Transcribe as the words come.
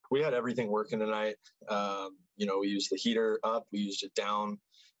we had everything working tonight. We used the heater up, we used it down.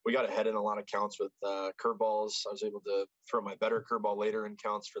 We got ahead in a lot of counts with curveballs. I was able to throw my better curveball later in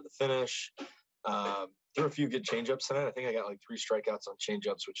counts for the finish. Threw a few good changeups tonight. I think I got like 3 strikeouts on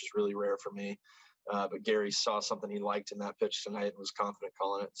changeups, which is really rare for me. But Gary saw something he liked in that pitch tonight and was confident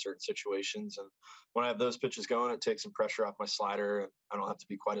calling it in certain situations. And when I have those pitches going, it takes some pressure off my slider, and I don't have to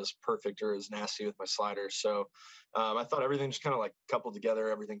be quite as perfect or as nasty with my slider. So I thought everything just kind of like coupled together.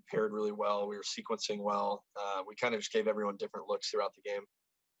 Everything paired really well. We were sequencing well. We kind of just gave everyone different looks throughout the game.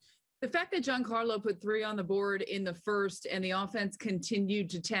 The fact that Giancarlo put 3 on the board in the first and the offense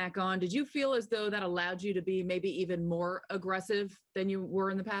continued to tack on, did you feel as though that allowed you to be maybe even more aggressive than you were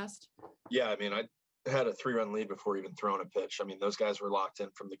in the past? Yeah, I mean, I had a 3-run lead before even throwing a pitch. I mean, those guys were locked in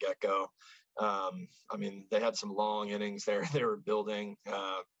from the get-go. I mean, they had some long innings there. They were building.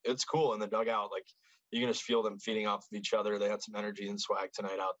 It's cool in the dugout. Like, you can just feel them feeding off of each other. They had some energy and swag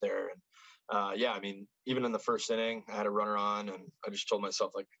tonight out there. And, I mean, even in the first inning, I had a runner on, and I just told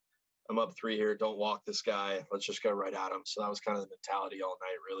myself, like, I'm up 3 here. Don't walk this guy. Let's just go right at him. So that was kind of the mentality all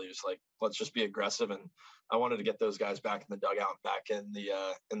night, really. Just like, let's just be aggressive. And I wanted to get those guys back in the dugout, back in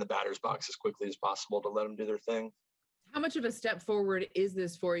the batter's box as quickly as possible to let them do their thing. How much of a step forward is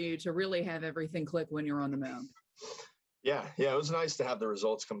this for you to really have everything click when you're on the mound? Yeah, it was nice to have the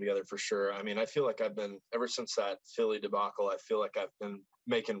results come together for sure. I mean, I feel like I've been, ever since that Philly debacle, I feel like I've been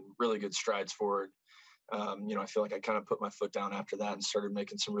making really good strides forward. I feel like I kind of put my foot down after that and started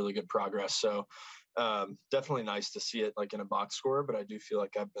making some really good progress. So definitely nice to see it like in a box score, but I do feel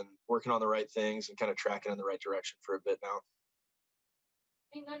like I've been working on the right things and kind of tracking in the right direction for a bit now.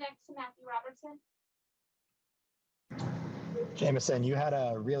 We can go next to Matthew Robertson. Jameson, you had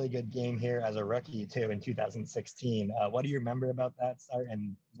a really good game here as a rookie too in 2016. What do you remember about that start,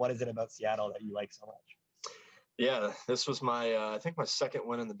 and what is it about Seattle that you like so much? Yeah, this was my, I think my second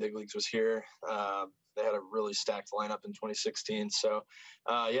win in the big leagues was here. They had a really stacked lineup in 2016. So,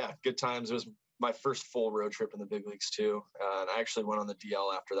 good times. It was my first full road trip in the big leagues too. And I actually went on the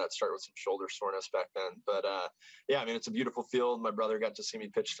DL after that start with some shoulder soreness back then. But, I mean, it's a beautiful field. My brother got to see me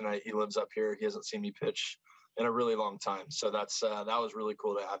pitch tonight. He lives up here. He hasn't seen me pitch in a really long time. So that was really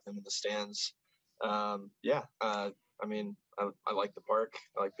cool to have him in the stands. I mean, I like the park.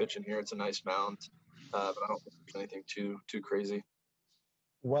 I like pitching here. It's a nice mound. But I don't think there's anything too crazy.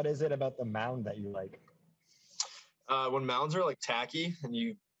 What is it about the mound that you like? When mounds are like tacky and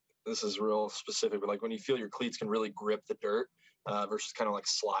this is real specific, but like when you feel your cleats can really grip the dirt versus kind of like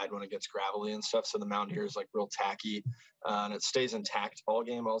slide when it gets gravelly and stuff. So the mound here is like real tacky and it stays intact all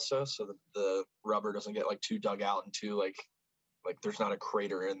game also. So the rubber doesn't get like too dug out and too like there's not a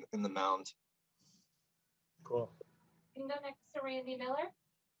crater in the mound. Cool. We can go next to Randy Miller.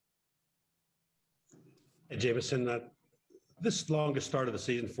 Hey, Jameson, this longest start of the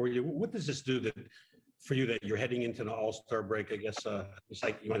season for you, what does this do for you that you're heading into an all-star break? I guess it's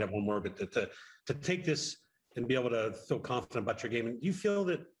like you might have one more, but to take this and be able to feel confident about your game. And do you feel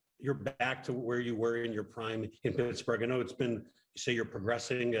that you're back to where you were in your prime in Pittsburgh? I know it's been, you say you're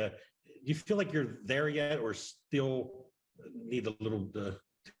progressing. Do you feel like you're there yet or still need a little to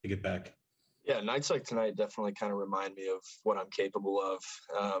get back? Yeah, nights like tonight definitely kind of remind me of what I'm capable of.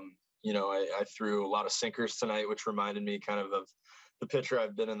 I threw a lot of sinkers tonight, which reminded me kind of the pitcher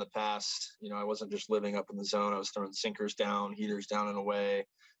I've been in the past. I wasn't just living up in the zone. I was throwing sinkers down, heaters down and away.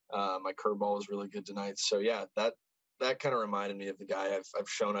 My curveball was really good tonight. So, yeah, that kind of reminded me of the guy I've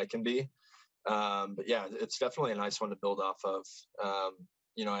shown I can be. But, yeah, it's definitely a nice one to build off of.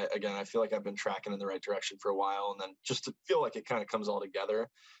 I feel like I've been tracking in the right direction for a while. And then just to feel like it kind of comes all together,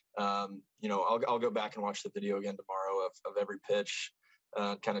 I'll go back and watch the video again tomorrow of every pitch.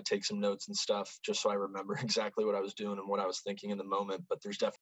 Kind of take some notes and stuff just so I remember exactly what I was doing and what I was thinking in the moment. But there's definitely